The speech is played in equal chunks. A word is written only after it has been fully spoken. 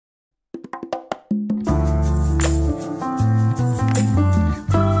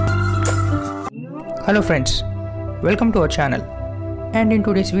Hello friends, welcome to our channel, and in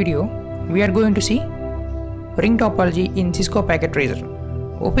today's video we are going to see ring topology in Cisco Packet Tracer.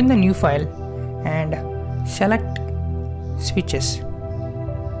 Open the new file and select switches,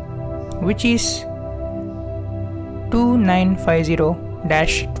 which is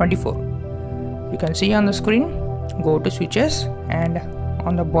 2950-24. You can see on the screen. Go to switches and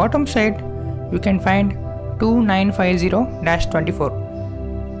on the bottom side you can find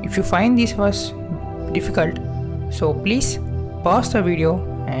 2950-24. If you find this was difficult, so please pause the video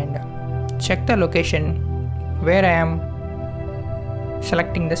and check the location where I am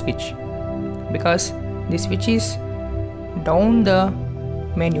selecting the switch, because the switch is down the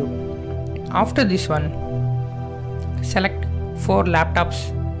menu. After this one, select 4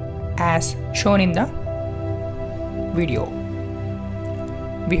 laptops as shown in the video.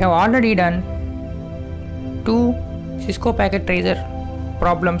 We have already done 2 Cisco Packet Tracer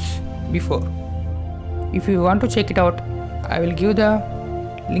problems before. If you want to check it out, I will give the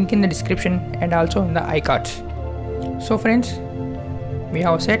link in the description and also in the iCards. So friends, we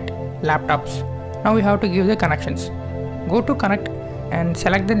have set laptops. Now we have to give the connections. Go to connect and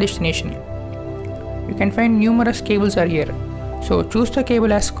select the destination. You can find numerous cables are here. So choose the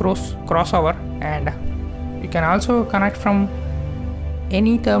cable as crossover, and you can also connect from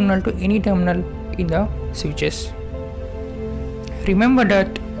any terminal to any terminal in the switches. Remember that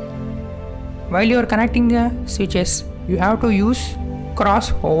while you are connecting the switches, you have to use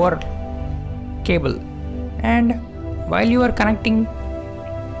crossover cable, and while you are connecting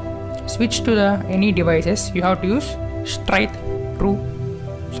switch to the any devices, you have to use straight through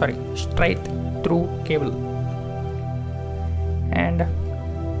cable, and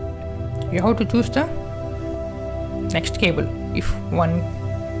you have to choose the next cable if one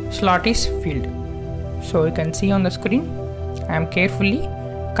slot is filled. So you can see on the screen, I am carefully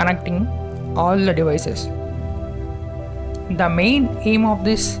connecting all the devices. The main aim of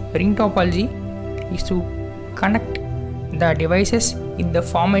this ring topology is to connect the devices in the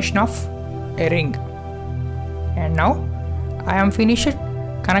formation of a ring. And now I am finished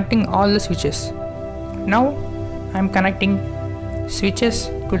connecting all the switches. Now I am connecting switches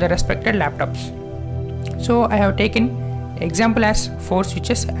to the respected laptops. So I have taken example as 4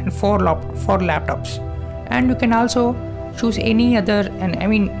 switches and 4 laptops, and you can also choose any other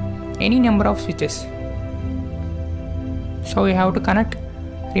any number of switches. So we have to connect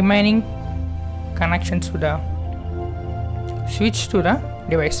remaining connections to the switch to the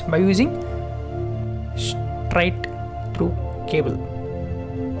device by using straight through cable.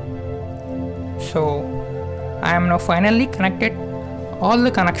 So I am now finally connected all the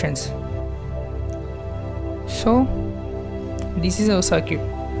connections. So this is our circuit.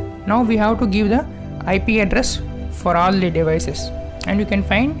 Now we have to give the IP address for all the devices, and you can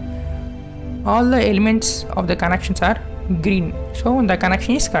find all the elements of the connections are green, so the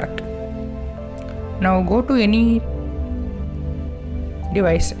connection is correct. Now go to any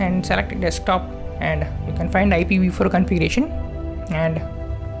device and select desktop, and you can find IPv4 configuration and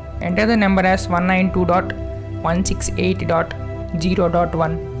enter the number as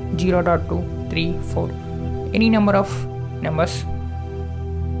 192.168.0.1, 0.2, 3, 4, any number of numbers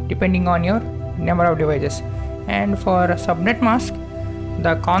depending on your number of devices. And for subnet mask,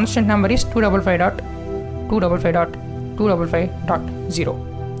 the constant number is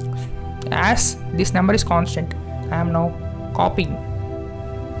 255.255.255.0. As this number is constant, I am now copying,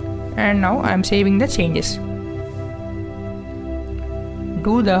 and now I am saving the changes.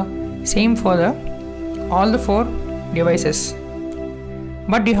 Do the same for all the 4 devices,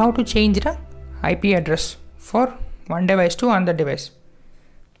 but you have to change the IP address for one device to another device.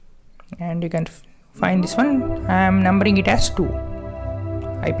 And you can find this one. I am numbering it as 2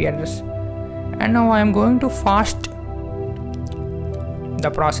 IP address. And now I am going to fast the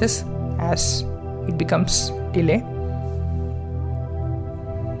process as it becomes delay.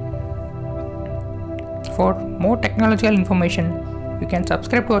 For more technological information, you can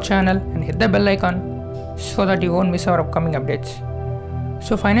subscribe to our channel and hit the bell icon so that you won't miss our upcoming updates.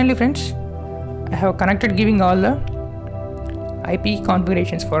 So finally friends, I have connected giving all the IP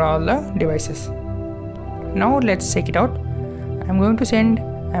configurations for all the devices. Now let's check it out. I am going to send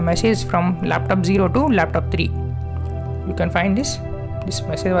a message from laptop 0 to laptop 3. You can find this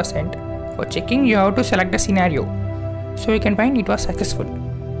message was sent. For checking, you have to select the scenario. So you can find it was successful.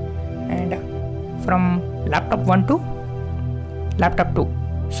 And from laptop 1 to laptop 2.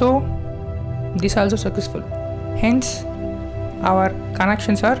 So this also successful. Hence our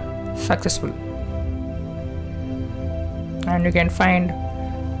connections are successful. And you can find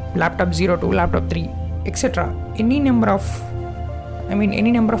laptop 0 to laptop 3, etc. Any number of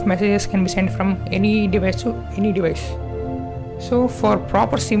any number of messages can be sent from any device to any device. So for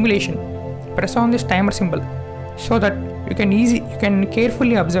proper simulation, press on this timer symbol so that you can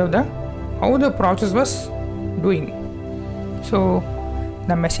carefully observe how the process was doing. So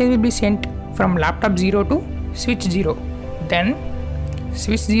the message will be sent from laptop 0 to switch 0, then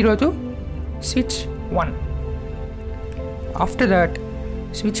switch 0 to switch 1. After that,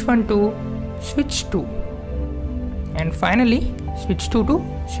 switch 1 to switch 2, and finally switch 2 to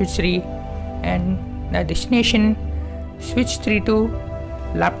switch 3, and the destination switch 3 to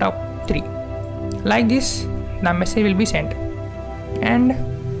laptop 3. Like this the message will be sent, and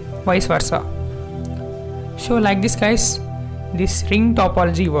vice versa. So like this guys, this ring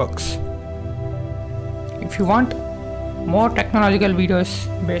topology works. If you want more technological videos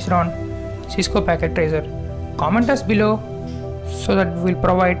based on Cisco Packet Tracer, comment us below so that we will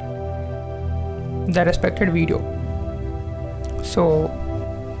provide the respected video. So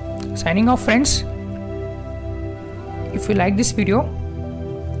signing off friends. If you like this video,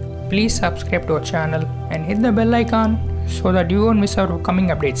 please subscribe to our channel and hit the bell icon so that you won't miss our upcoming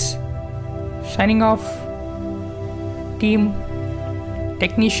updates. Signing off, team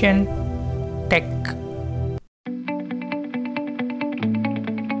Techniciantech.